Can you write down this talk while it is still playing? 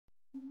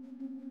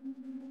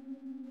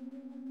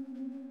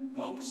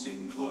monks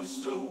in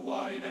cloister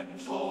wide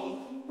and tall,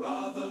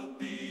 rather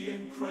be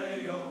in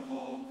prayer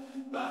hall.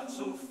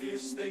 Battle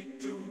fierce they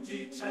do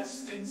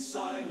detest, in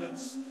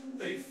silence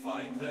they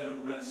find their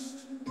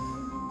rest.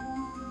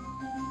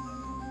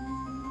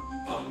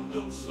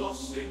 Condoms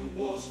lost in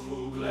war's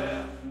cruel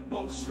glare,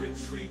 monks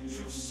retreat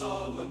to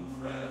solemn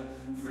prayer.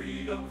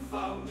 Freedom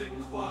found in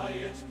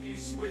quiet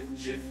peace, with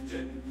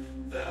Jiftip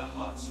their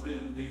hearts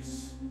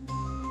release.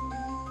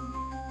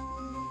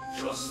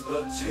 Just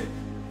the tip,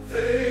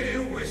 they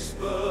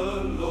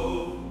whisper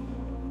low.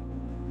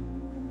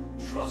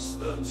 Trust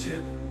the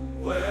tip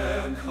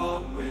where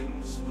calm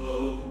winds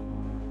blow.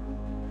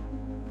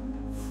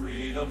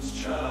 Freedom's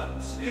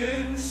chant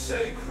in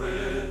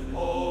sacred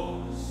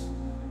halls,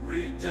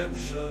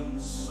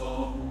 redemption's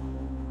song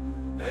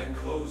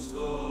echoes the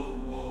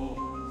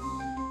walls.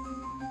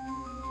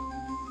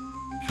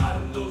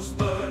 Candles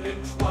burn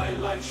in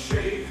twilight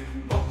shade,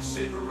 monks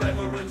in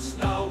reverence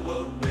now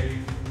awake,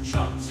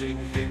 chanting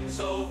hymns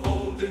of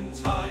olden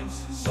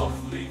times,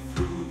 softly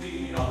through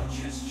the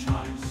arches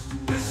chimes.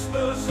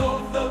 Whispers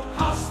of the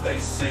past they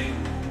sing,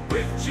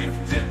 with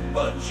Jiftip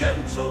a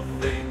gentle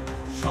thing.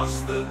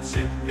 Trust the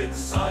tip in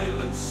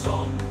silent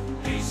song,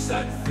 peace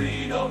and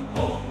freedom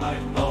all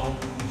night long.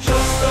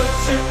 Just the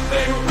tip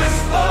they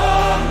whisper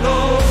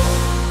low.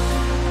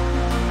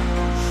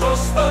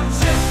 Trust the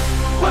tip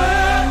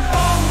where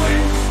calm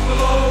winds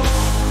blow.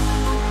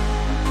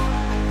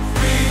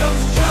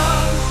 Freedom's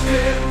chant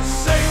in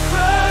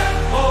sacred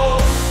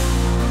halls,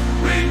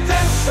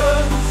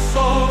 redemption's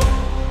song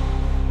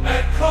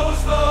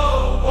echoes the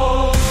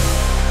walls.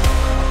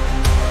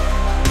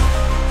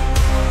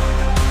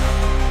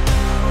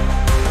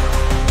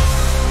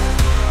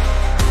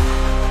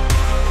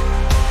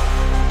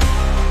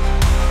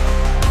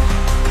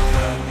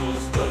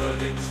 Candles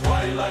burning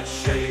twilight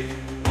shade,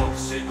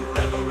 monks in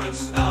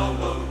reverence now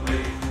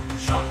awake,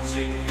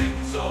 chanting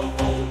hymns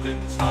of olden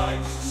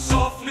times,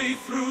 softly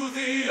through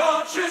the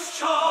arches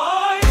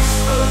chimes.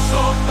 Whispers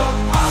of the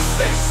past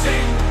they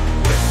sing,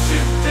 with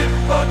Jiftip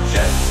a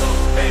gentle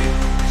thing.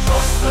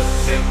 Trust the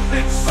tip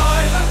in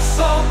silent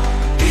song,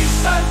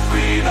 peace and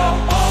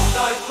freedom.